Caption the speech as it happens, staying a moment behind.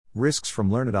Risks from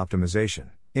Learned Optimization.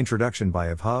 Introduction by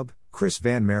evhub, Chris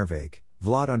van Merwijk,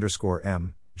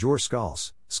 Vlad_M, Joar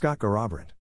Skalse, Scott Garrabrant.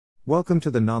 Welcome to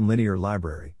the Nonlinear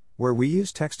Library, where we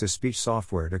use text-to-speech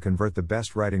software to convert the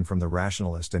best writing from the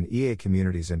Rationalist and EA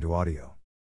communities into audio.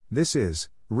 This is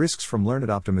Risks from Learned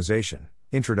Optimization.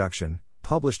 Introduction,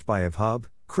 published by evhub,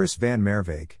 Chris van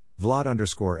Merwijk,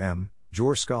 Vlad_M,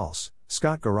 Joar Skalse,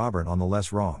 Scott Garrabrant on the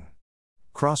LessWrong.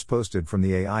 Crossposted from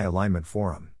the AI Alignment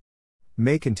Forum.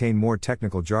 May contain more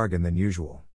technical jargon than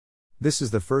usual. This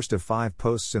is the first of 5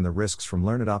 posts in the Risks from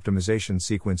Learned Optimization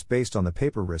sequence based on the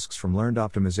paper Risks from Learned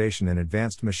Optimization in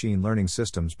Advanced Machine Learning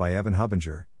Systems by Evan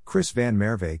Hubinger, Chris van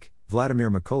Merwijk,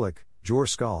 Vladimir Mikulik, Joar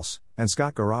Skalse, and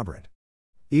Scott Garrabrant.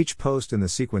 Each post in the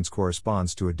sequence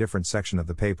corresponds to a different section of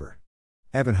the paper.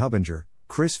 Evan Hubinger,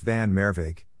 Chris van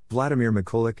Merwijk, Vladimir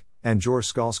Mikulik, and Joar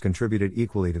Skalse contributed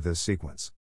equally to this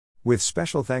sequence. With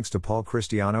special thanks to Paul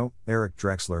Christiano, Eric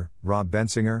Drexler, Rob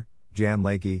Bensinger, Jan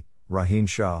Leike, Rohin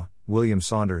Shah, William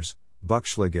Saunders, Buck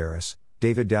Shlegeris,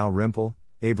 David Dalrymple,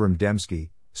 Abram Demski,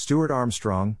 Stuart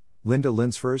Armstrong, Linda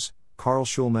Linsefors, Carl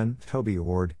Shulman, Toby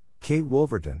Ord, Kate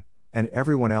Woolverton, and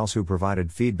everyone else who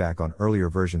provided feedback on earlier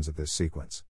versions of this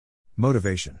sequence.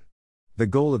 Motivation. The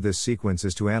goal of this sequence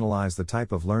is to analyze the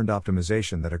type of learned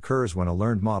optimization that occurs when a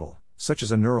learned model, such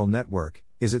as a neural network,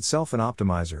 is itself an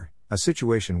optimizer, a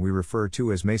situation we refer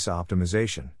to as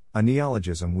mesa-optimization, a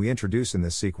neologism we introduce in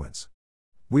this sequence.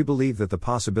 We believe that the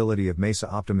possibility of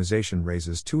mesa-optimization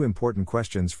raises 2 important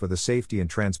questions for the safety and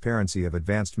transparency of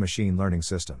advanced machine learning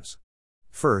systems.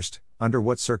 First, under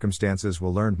what circumstances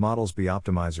will learned models be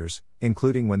optimizers,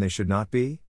 including when they should not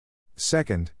be?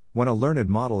 Second, when a learned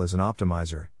model is an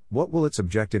optimizer, what will its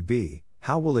objective be,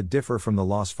 how will it differ from the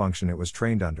loss function it was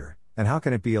trained under, and how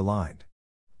can it be aligned?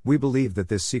 We believe that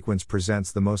this sequence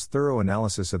presents the most thorough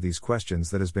analysis of these questions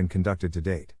that has been conducted to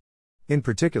date. In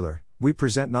particular, we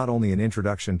present not only an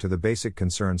introduction to the basic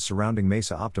concerns surrounding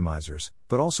mesa-optimizers,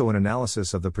 but also an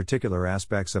analysis of the particular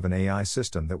aspects of an AI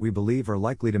system that we believe are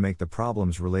likely to make the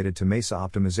problems related to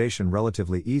mesa-optimization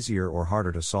relatively easier or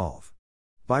harder to solve.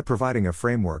 By providing a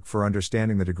framework for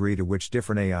understanding the degree to which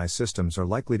different AI systems are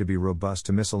likely to be robust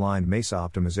to misaligned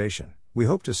mesa-optimization, we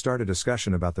hope to start a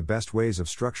discussion about the best ways of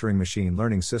structuring machine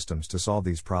learning systems to solve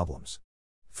these problems.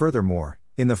 Furthermore,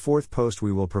 in the 4th post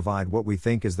we will provide what we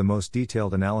think is the most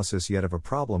detailed analysis yet of a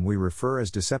problem we refer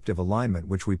as deceptive alignment,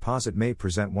 which we posit may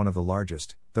present one of the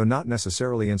largest, though not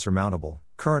necessarily insurmountable,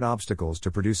 current obstacles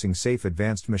to producing safe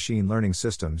advanced machine learning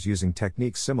systems using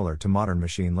techniques similar to modern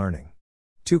machine learning.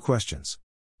 2 questions.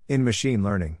 In machine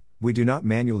learning, we do not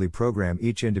manually program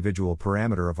each individual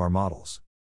parameter of our models.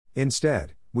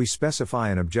 Instead, we specify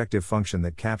an objective function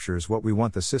that captures what we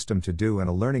want the system to do and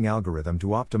a learning algorithm to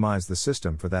optimize the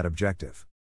system for that objective.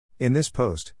 In this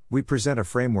post, we present a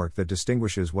framework that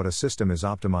distinguishes what a system is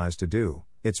optimized to do,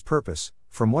 its purpose,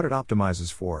 from what it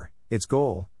optimizes for, its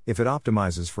goal, if it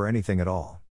optimizes for anything at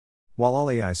all. While all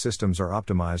AI systems are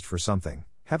optimized for something,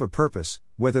 have a purpose,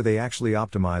 whether they actually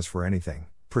optimize for anything,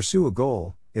 pursue a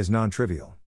goal, is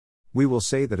non-trivial. We will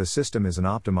say that a system is an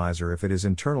optimizer if it is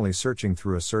internally searching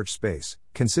through a search space,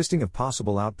 consisting of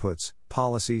possible outputs,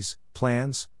 policies,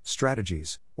 plans,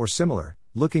 strategies, or similar,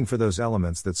 looking for those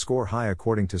elements that score high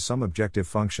according to some objective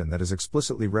function that is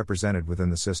explicitly represented within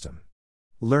the system.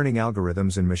 Learning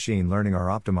algorithms in machine learning are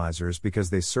optimizers because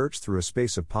they search through a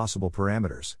space of possible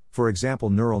parameters, for example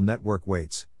neural network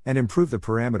weights, and improve the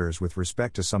parameters with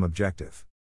respect to some objective.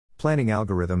 Planning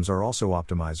algorithms are also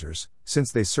optimizers,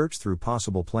 since they search through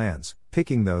possible plans,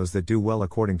 picking those that do well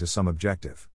according to some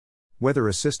objective. Whether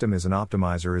a system is an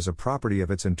optimizer is a property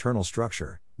of its internal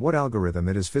structure, what algorithm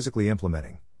it is physically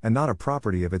implementing, and not a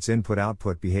property of its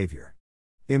input-output behavior.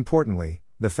 Importantly,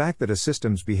 the fact that a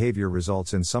system's behavior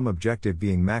results in some objective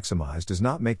being maximized does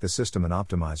not make the system an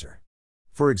optimizer.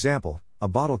 For example, a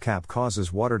bottle cap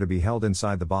causes water to be held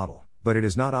inside the bottle, but it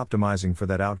is not optimizing for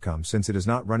that outcome since it is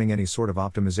not running any sort of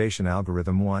optimization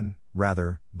algorithm.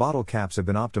 Rather, bottle caps have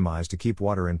been optimized to keep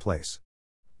water in place.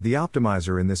 The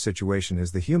optimizer in this situation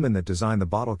is the human that designed the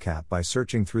bottle cap by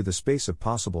searching through the space of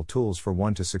possible tools for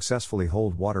one to successfully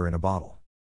hold water in a bottle.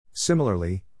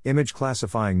 Similarly, image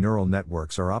classifying neural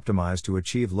networks are optimized to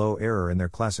achieve low error in their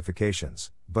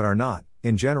classifications, but are not,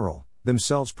 in general,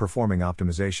 themselves performing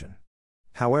optimization.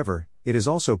 However, it is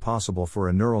also possible for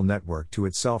a neural network to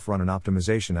itself run an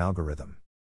optimization algorithm.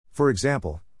 For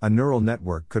example, a neural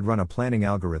network could run a planning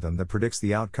algorithm that predicts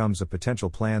the outcomes of potential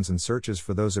plans and searches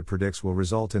for those it predicts will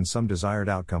result in some desired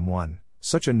outcome.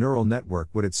 Such a neural network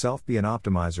would itself be an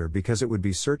optimizer because it would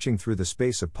be searching through the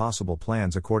space of possible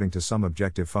plans according to some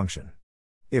objective function.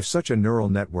 If such a neural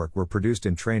network were produced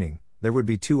in training, there would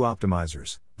be two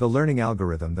optimizers: the learning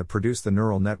algorithm that produced the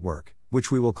neural network,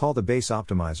 which we will call the base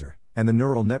optimizer, and the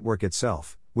neural network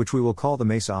itself, which we will call the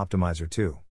mesa-optimizer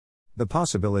too. The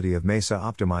possibility of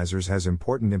mesa-optimizers has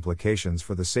important implications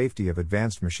for the safety of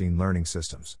advanced machine learning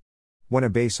systems. When a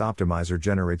base optimizer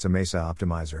generates a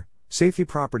mesa-optimizer, safety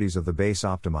properties of the base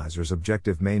optimizer's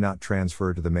objective may not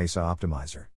transfer to the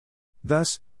mesa-optimizer.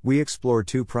 Thus, we explore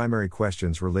two primary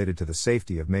questions related to the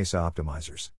safety of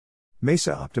mesa-optimizers.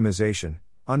 Mesa-optimization: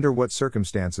 under what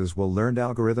circumstances will learned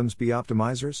algorithms be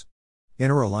optimizers?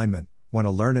 Inner alignment: when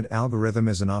a learned algorithm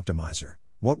is an optimizer,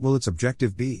 what will its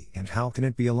objective be and how can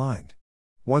it be aligned?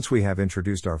 Once we have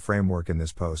introduced our framework in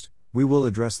this post, we will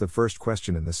address the first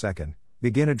question in the second,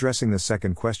 begin addressing the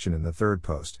second question in the third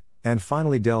post, and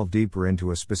finally delve deeper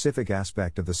into a specific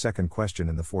aspect of the second question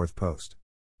in the fourth post.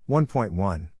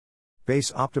 1.1.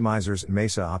 Base optimizers and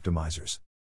mesa-optimizers.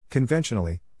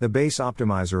 Conventionally, the base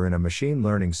optimizer in a machine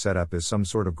learning setup is some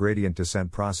sort of gradient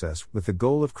descent process with the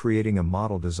goal of creating a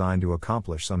model designed to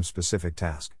accomplish some specific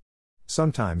task.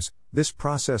 Sometimes, this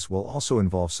process will also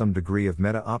involve some degree of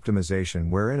meta-optimization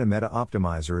wherein a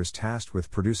meta-optimizer is tasked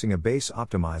with producing a base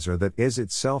optimizer that is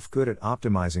itself good at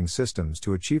optimizing systems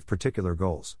to achieve particular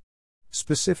goals.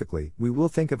 Specifically, we will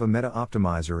think of a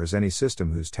meta-optimizer as any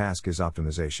system whose task is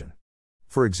optimization.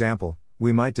 For example,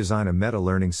 we might design a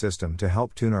meta-learning system to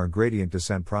help tune our gradient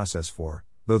descent process for,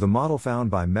 though the model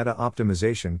found by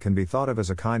meta-optimization can be thought of as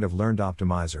a kind of learned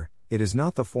optimizer, it is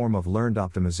not the form of learned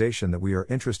optimization that we are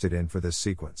interested in for this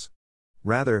sequence.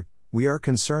 Rather, we are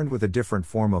concerned with a different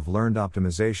form of learned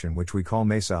optimization which we call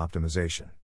mesa-optimization.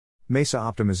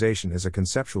 Mesa-optimization is a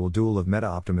conceptual dual of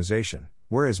meta-optimization,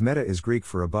 whereas meta is Greek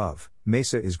for above,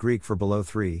 mesa is Greek for below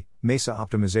 3,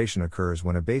 mesa-optimization occurs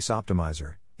when a base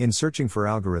optimizer, in searching for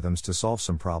algorithms to solve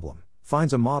some problem,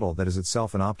 finds a model that is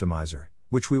itself an optimizer,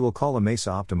 which we will call a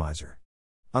mesa-optimizer.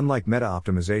 Unlike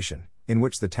meta-optimization, in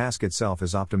which the task itself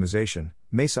is optimization,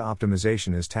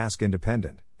 mesa-optimization is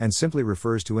task-independent, and simply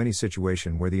refers to any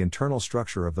situation where the internal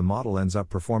structure of the model ends up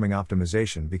performing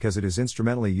optimization because it is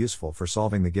instrumentally useful for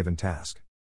solving the given task.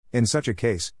 In such a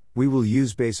case, we will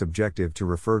use base objective to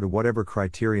refer to whatever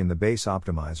criterion the base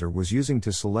optimizer was using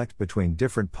to select between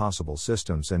different possible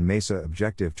systems, and mesa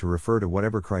objective to refer to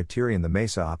whatever criterion the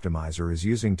mesa-optimizer is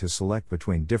using to select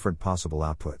between different possible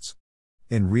outputs.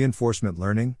 In reinforcement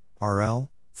learning, RL,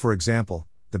 for example,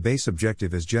 the base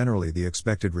objective is generally the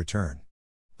expected return.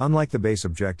 Unlike the base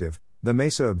objective, the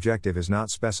mesa objective is not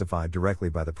specified directly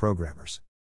by the programmers.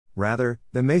 Rather,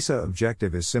 the mesa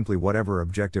objective is simply whatever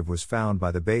objective was found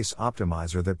by the base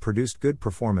optimizer that produced good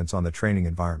performance on the training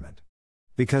environment.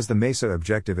 Because the mesa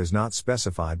objective is not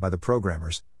specified by the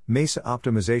programmers, mesa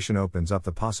optimization opens up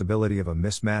the possibility of a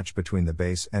mismatch between the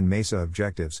base and mesa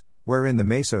objectives, wherein the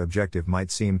mesa objective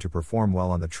might seem to perform well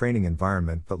on the training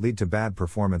environment but lead to bad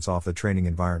performance off the training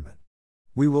environment.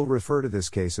 We will refer to this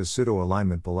case as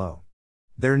pseudo-alignment below.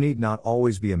 There need not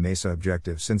always be a mesa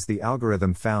objective since the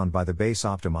algorithm found by the base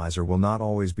optimizer will not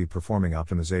always be performing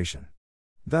optimization.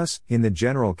 Thus, in the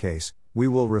general case, we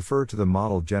will refer to the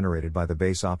model generated by the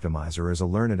base optimizer as a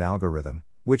learned algorithm,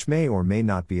 which may or may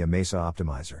not be a mesa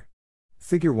optimizer.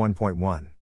 Figure 1.1.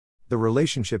 The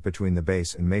relationship between the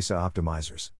base and mesa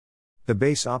optimizers. The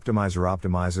base optimizer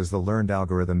optimizes the learned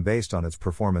algorithm based on its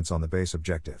performance on the base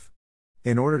objective.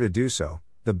 In order to do so,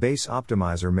 the base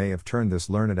optimizer may have turned this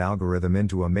learned algorithm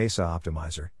into a mesa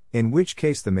optimizer, in which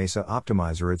case the mesa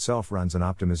optimizer itself runs an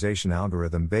optimization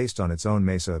algorithm based on its own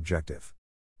mesa objective.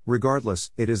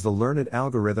 Regardless, it is the learned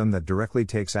algorithm that directly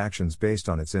takes actions based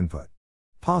on its input.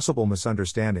 Possible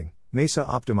misunderstanding: mesa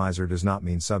optimizer does not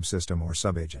mean subsystem or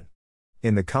subagent.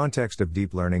 In the context of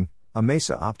deep learning, a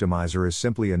mesa optimizer is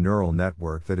simply a neural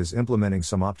network that is implementing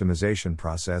some optimization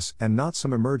process and not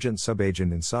some emergent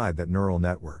subagent inside that neural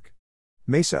network.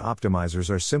 Mesa optimizers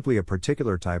are simply a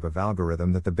particular type of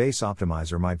algorithm that the base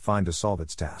optimizer might find to solve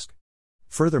its task.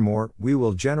 Furthermore, we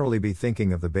will generally be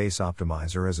thinking of the base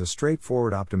optimizer as a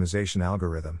straightforward optimization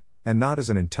algorithm, and not as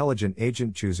an intelligent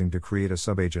agent choosing to create a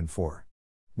subagent for.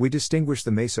 We distinguish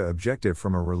the mesa objective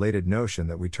from a related notion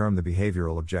that we term the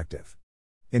behavioral objective.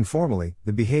 Informally,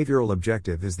 the behavioral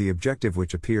objective is the objective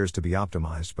which appears to be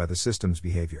optimized by the system's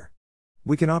behavior.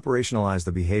 We can operationalize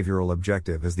the behavioral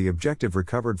objective as the objective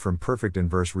recovered from perfect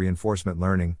inverse reinforcement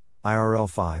learning, IRL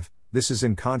 5. This is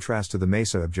in contrast to the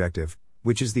mesa objective,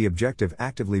 which is the objective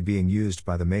actively being used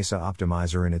by the mesa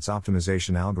optimizer in its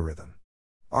optimization algorithm.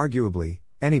 Arguably,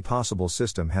 any possible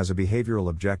system has a behavioral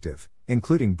objective,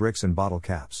 including bricks and bottle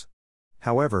caps.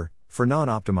 However, For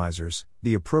non-optimizers,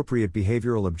 the appropriate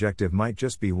behavioral objective might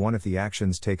just be 1 if the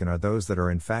actions taken are those that are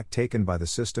in fact taken by the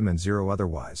system and 0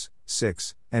 otherwise.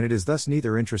 6. And it is thus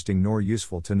neither interesting nor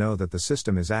useful to know that the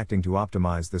system is acting to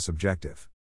optimize this objective.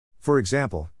 For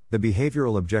example, the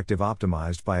behavioral objective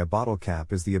optimized by a bottle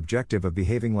cap is the objective of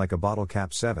behaving like a bottle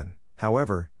cap 7.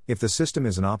 However, if the system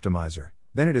is an optimizer,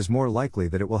 then it is more likely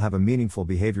that it will have a meaningful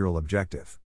behavioral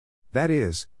objective. That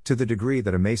is, to the degree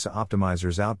that a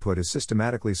mesa-optimizer's output is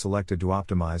systematically selected to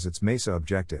optimize its mesa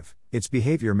objective, its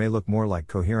behavior may look more like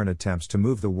coherent attempts to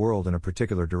move the world in a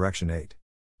particular direction. 8.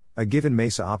 A given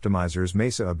mesa-optimizer's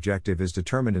mesa objective is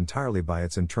determined entirely by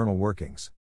its internal workings.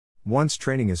 Once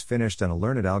training is finished and a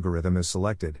learned algorithm is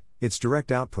selected, its direct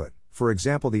output, for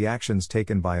example the actions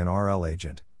taken by an RL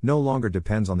agent, no longer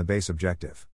depends on the base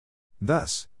objective.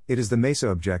 Thus, it is the mesa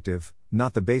objective,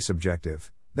 not the base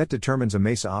objective, that determines a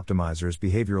mesa-optimizer's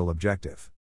behavioral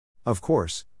objective. Of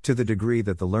course, to the degree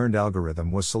that the learned algorithm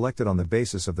was selected on the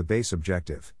basis of the base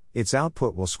objective, its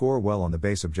output will score well on the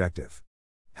base objective.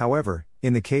 However,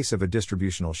 in the case of a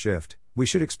distributional shift, we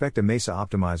should expect a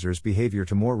mesa-optimizer's behavior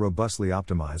to more robustly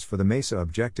optimize for the mesa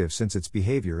objective since its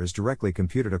behavior is directly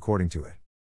computed according to it.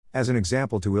 As an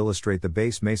example to illustrate the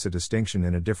base-mesa distinction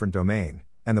in a different domain,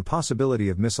 and the possibility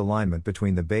of misalignment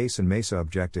between the base and mesa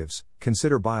objectives,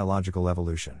 consider biological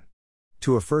evolution.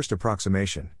 To a first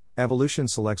approximation, evolution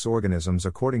selects organisms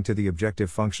according to the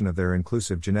objective function of their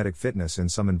inclusive genetic fitness in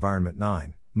some environment.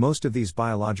 9. Most of these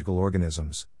biological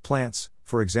organisms, plants,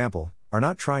 for example, are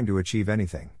not trying to achieve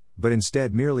anything, but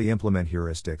instead merely implement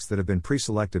heuristics that have been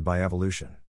pre-selected by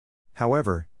evolution.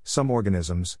 However, some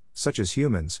organisms, such as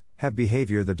humans, have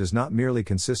behavior that does not merely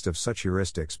consist of such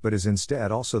heuristics but is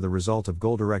instead also the result of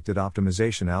goal-directed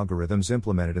optimization algorithms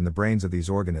implemented in the brains of these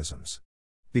organisms.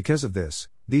 Because of this,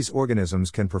 these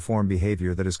organisms can perform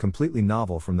behavior that is completely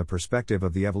novel from the perspective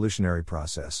of the evolutionary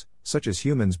process, such as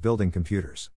humans building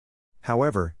computers.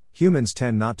 However, humans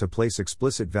tend not to place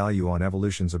explicit value on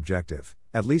evolution's objective,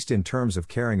 at least in terms of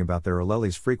caring about their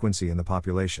alleles frequency in the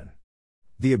population.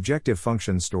 The objective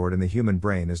function stored in the human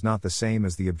brain is not the same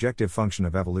as the objective function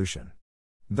of evolution.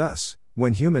 Thus,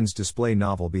 when humans display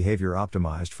novel behavior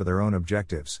optimized for their own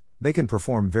objectives, they can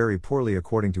perform very poorly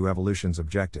according to evolution's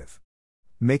objective.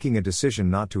 Making a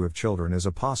decision not to have children is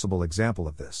a possible example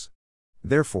of this.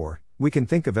 Therefore, we can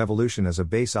think of evolution as a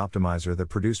base optimizer that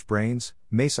produced brains,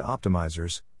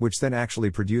 mesa-optimizers, which then actually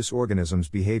produce organisms'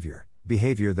 behavior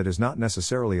that is not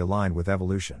necessarily aligned with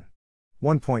evolution.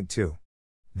 1.2.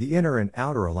 The inner and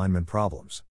outer alignment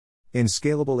problems. In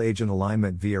scalable agent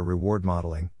alignment via reward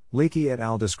modeling, Leike et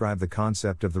al. Describe the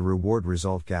concept of the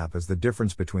reward-result gap as the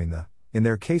difference between the, in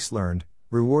their case learned,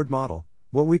 reward model,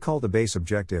 what we call the base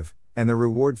objective, and the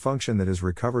reward function that is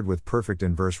recovered with perfect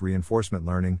inverse reinforcement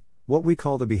learning, what we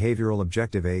call the behavioral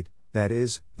objective. 8, that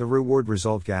is, the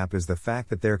reward-result gap is the fact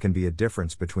that there can be a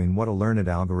difference between what a learned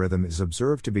algorithm is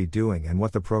observed to be doing and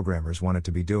what the programmers want it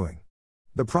to be doing.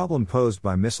 The problem posed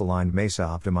by misaligned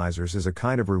mesa-optimizers is a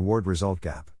kind of reward-result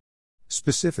gap.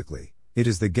 Specifically, it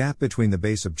is the gap between the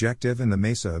base objective and the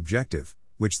mesa objective,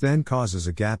 which then causes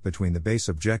a gap between the base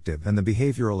objective and the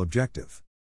behavioral objective.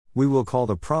 We will call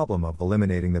the problem of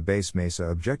eliminating the base mesa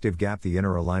objective gap the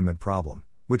inner alignment problem,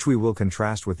 which we will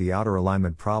contrast with the outer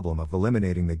alignment problem of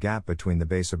eliminating the gap between the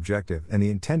base objective and the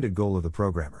intended goal of the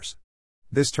programmers.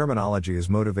 This terminology is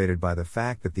motivated by the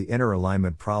fact that the inner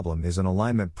alignment problem is an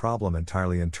alignment problem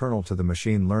entirely internal to the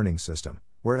machine learning system,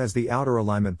 whereas the outer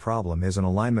alignment problem is an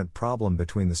alignment problem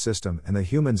between the system and the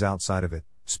humans outside of it,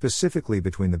 specifically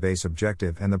between the base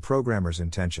objective and the programmer's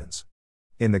intentions.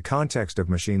 In the context of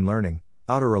machine learning,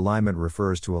 outer alignment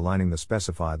refers to aligning the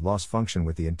specified loss function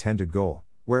with the intended goal,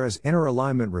 whereas inner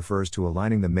alignment refers to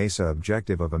aligning the mesa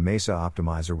objective of a mesa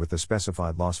optimizer with the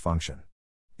specified loss function.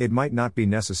 It might not be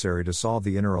necessary to solve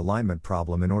the inner alignment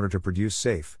problem in order to produce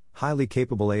safe, highly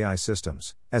capable AI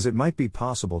systems, as it might be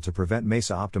possible to prevent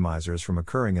mesa-optimizers from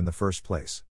occurring in the first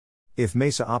place. If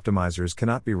mesa-optimizers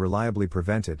cannot be reliably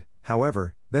prevented,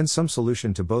 however, then some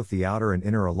solution to both the outer and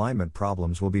inner alignment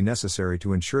problems will be necessary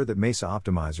to ensure that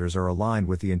mesa-optimizers are aligned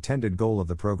with the intended goal of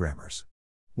the programmers.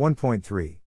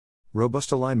 1.3.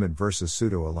 Robust alignment versus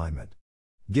pseudo-alignment.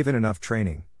 Given enough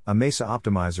training, a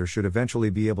mesa-optimizer should eventually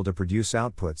be able to produce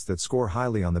outputs that score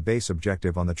highly on the base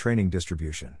objective on the training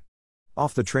distribution.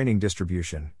 Off the training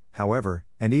distribution, however,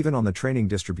 and even on the training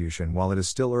distribution while it is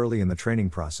still early in the training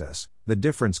process, the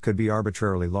difference could be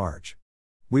arbitrarily large.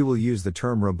 We will use the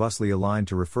term robustly aligned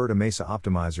to refer to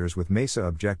mesa-optimizers with mesa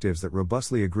objectives that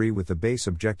robustly agree with the base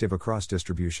objective across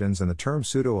distributions, and the term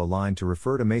pseudo-aligned to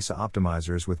refer to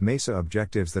mesa-optimizers with mesa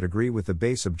objectives that agree with the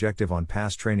base objective on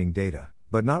past training data,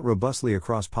 but not robustly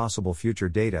across possible future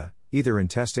data, either in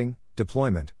testing,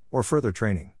 deployment, or further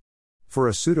training. For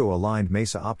a pseudo-aligned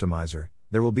mesa-optimizer,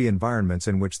 there will be environments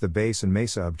in which the base and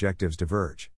mesa objectives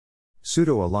diverge.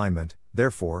 Pseudo-alignment,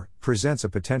 therefore, presents a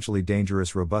potentially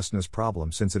dangerous robustness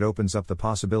problem since it opens up the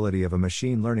possibility of a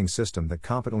machine learning system that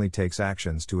competently takes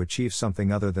actions to achieve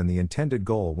something other than the intended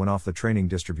goal when off the training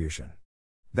distribution.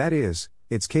 That is,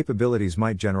 its capabilities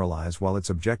might generalize while its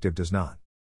objective does not.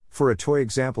 For a toy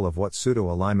example of what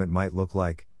pseudo-alignment might look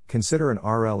like, consider an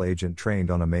RL agent trained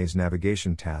on a maze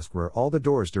navigation task where all the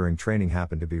doors during training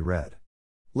happen to be red.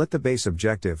 Let the base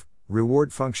objective,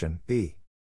 reward function, be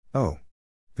O.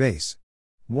 Base.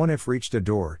 1 if reached a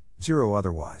door, 0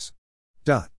 otherwise.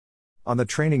 On the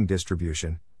training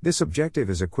distribution, this objective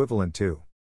is equivalent to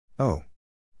O.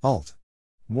 Alt.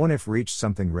 1 if reached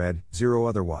something red, 0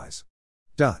 otherwise.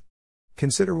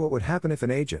 Consider what would happen if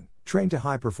an agent, trained to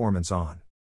high performance on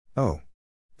O.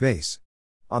 Base.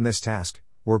 On this task,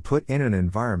 were put in an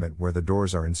environment where the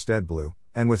doors are instead blue,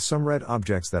 and with some red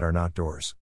objects that are not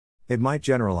doors. It might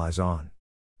generalize on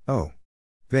O.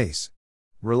 Base.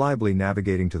 Reliably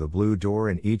navigating to the blue door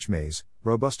in each maze,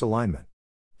 robust alignment.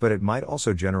 But it might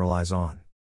also generalize on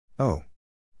O.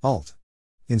 Alt.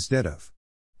 Instead of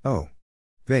O.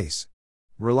 Base.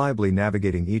 Reliably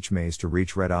navigating each maze to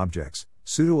reach red objects,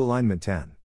 pseudo-alignment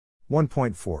 10.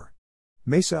 1.4.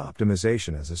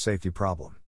 Mesa-optimization as a safety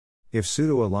problem. If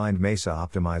pseudo-aligned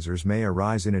mesa-optimizers may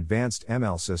arise in advanced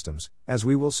ML systems, as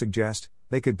we will suggest,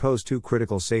 they could pose two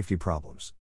critical safety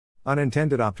problems.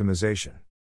 Unintended optimization.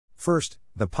 First,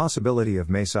 the possibility of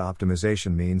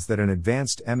mesa-optimization means that an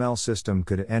advanced ML system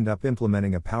could end up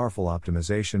implementing a powerful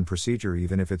optimization procedure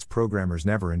even if its programmers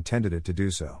never intended it to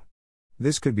do so.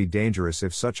 This could be dangerous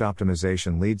if such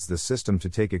optimization leads the system to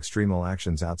take extremal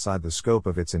actions outside the scope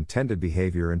of its intended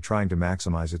behavior in trying to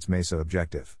maximize its mesa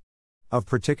objective. Of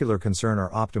particular concern are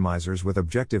optimizers with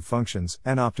objective functions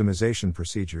and optimization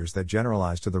procedures that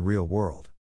generalize to the real world.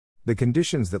 The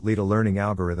conditions that lead a learning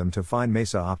algorithm to find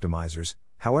mesa-optimizers,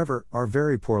 however, are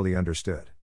very poorly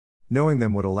understood. Knowing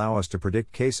them would allow us to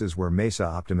predict cases where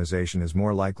mesa-optimization is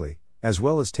more likely, as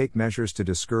well as take measures to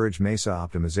discourage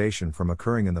mesa-optimization from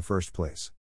occurring in the first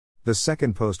place. The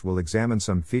second post will examine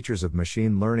some features of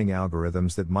machine learning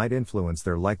algorithms that might influence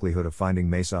their likelihood of finding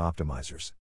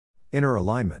mesa-optimizers. Inner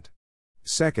alignment.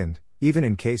 Second, even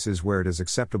in cases where it is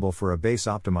acceptable for a base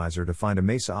optimizer to find a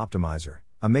mesa-optimizer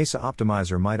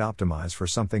might optimize for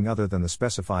something other than the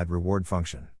specified reward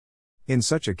function. In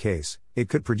such a case, it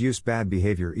could produce bad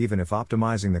behavior even if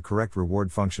optimizing the correct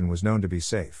reward function was known to be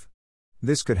safe.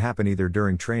 This could happen either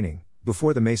during training,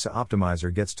 before the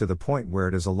mesa-optimizer gets to the point where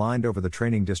it is aligned over the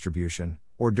training distribution,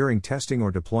 or during testing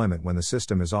or deployment when the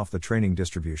system is off the training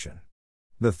distribution.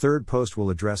 The third post will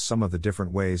address some of the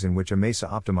different ways in which a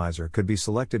mesa-optimizer could be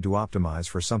selected to optimize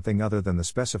for something other than the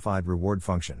specified reward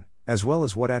function, as well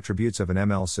as what attributes of an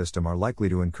ML system are likely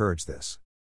to encourage this.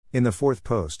 In the fourth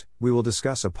post, we will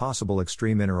discuss a possible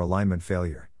extreme inner alignment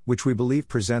failure, which we believe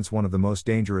presents one of the most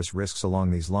dangerous risks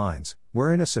along these lines,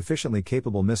 wherein a sufficiently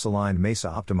capable misaligned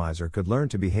mesa-optimizer could learn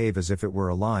to behave as if it were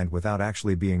aligned without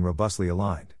actually being robustly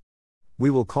aligned.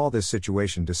 We will call this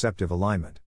situation deceptive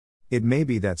alignment. It may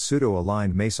be that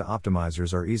pseudo-aligned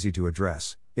mesa-optimizers are easy to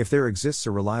address, if there exists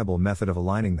a reliable method of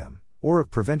aligning them, or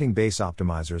of preventing base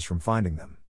optimizers from finding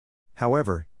them.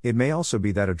 However, it may also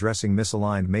be that addressing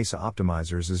misaligned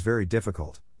mesa-optimizers is very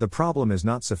difficult. The problem is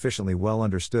not sufficiently well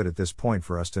understood at this point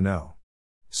for us to know.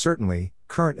 Certainly,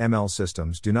 current ML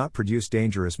systems do not produce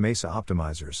dangerous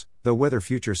mesa-optimizers, though whether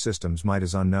future systems might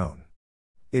is unknown.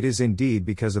 It is indeed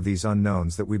because of these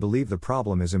unknowns that we believe the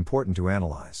problem is important to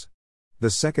analyze. The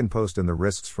second post in the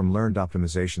Risks from Learned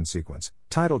Optimization sequence,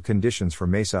 titled Conditions for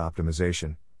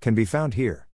Mesa-Optimization, can be found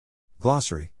here.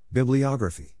 Glossary,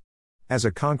 Bibliography. As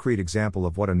a concrete example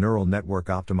of what a neural network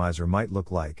optimizer might look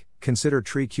like, consider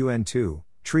TreeQN2.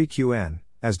 TreeQN,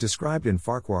 as described in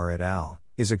Farquhar et al.,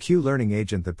 is a Q-learning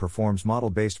agent that performs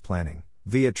model-based planning,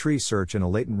 via tree search and a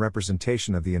latent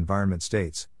representation of the environment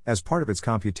states, as part of its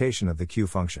computation of the Q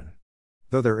function.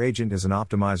 Though their agent is an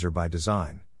optimizer by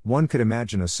design, one could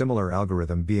imagine a similar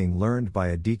algorithm being learned by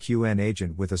a DQN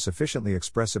agent with a sufficiently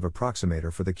expressive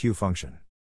approximator for the Q function.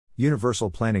 Universal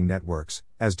planning networks,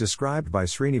 as described by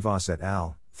Srinivas et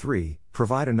al., 3,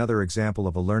 provide another example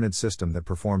of a learned system that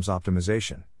performs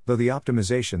optimization, though the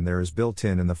optimization there is built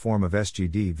in the form of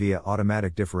SGD via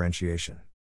automatic differentiation.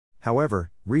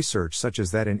 However, research such as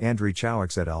that in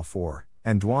Andriy-Chowix et al. 4,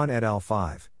 and Dwan et al.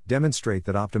 5, demonstrate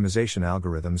that optimization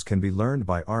algorithms can be learned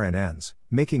by RNNs,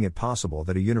 making it possible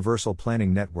that a universal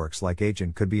planning networks like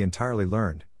agent could be entirely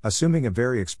learned, assuming a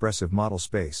very expressive model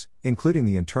space, including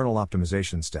the internal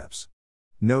optimization steps.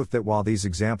 Note that while these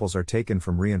examples are taken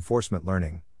from reinforcement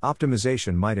learning,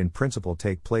 Optimization might in principle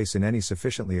take place in any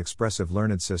sufficiently expressive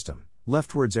learned system,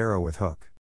 leftwards arrow with hook.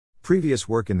 Previous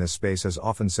work in this space has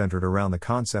often centered around the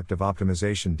concept of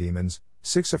optimization demons,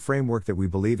 6 a framework that we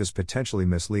believe is potentially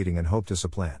misleading and hope to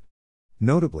supplant.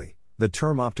 Notably, the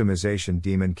term optimization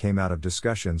demon came out of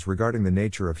discussions regarding the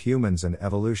nature of humans and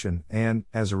evolution, and,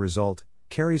 as a result,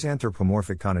 carries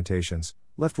anthropomorphic connotations,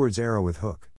 leftwards arrow with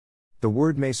hook. The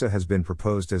word mesa has been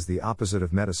proposed as the opposite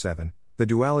of meta-7. The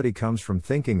duality comes from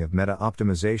thinking of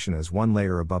meta-optimization as one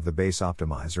layer above the base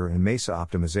optimizer and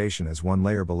mesa-optimization as one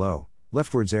layer below,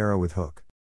 leftwards arrow with hook.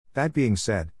 That being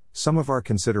said, some of our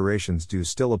considerations do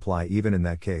still apply even in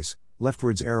that case,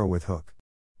 leftwards arrow with hook.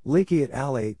 Leike et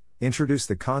al. 8 introduced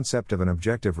the concept of an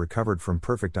objective recovered from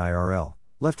perfect IRL,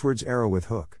 leftwards arrow with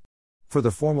hook. For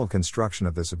the formal construction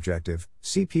of this objective,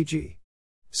 see pg.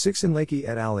 6 in Leike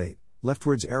et al. 8,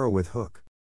 leftwards arrow with hook.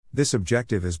 This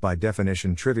objective is by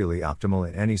definition trivially optimal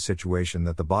in any situation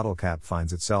that the bottle cap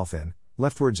finds itself in,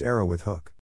 leftwards arrow with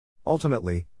hook.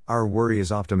 Ultimately, our worry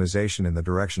is optimization in the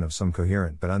direction of some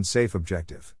coherent but unsafe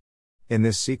objective. In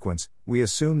this sequence, we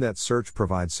assume that search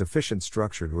provides sufficient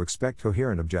structure to expect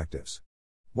coherent objectives.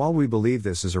 While we believe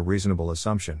this is a reasonable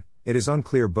assumption, it is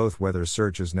unclear both whether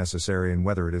search is necessary and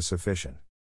whether it is sufficient.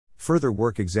 Further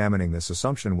work examining this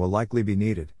assumption will likely be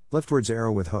needed, leftwards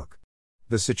arrow with hook.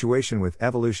 The situation with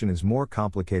evolution is more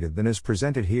complicated than is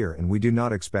presented here, and we do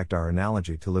not expect our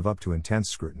analogy to live up to intense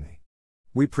scrutiny.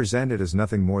 We present it as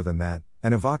nothing more than that,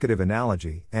 an evocative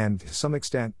analogy, and, to some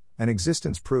extent, an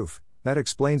existence proof, that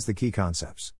explains the key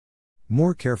concepts.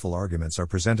 More careful arguments are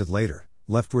presented later,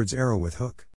 leftwards arrow with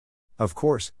hook. Of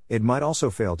course, it might also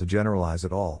fail to generalize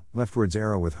at all, leftwards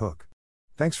arrow with hook.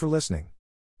 Thanks for listening.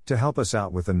 To help us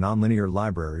out with the Nonlinear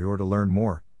Library or to learn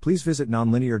more, please visit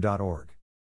nonlinear.org.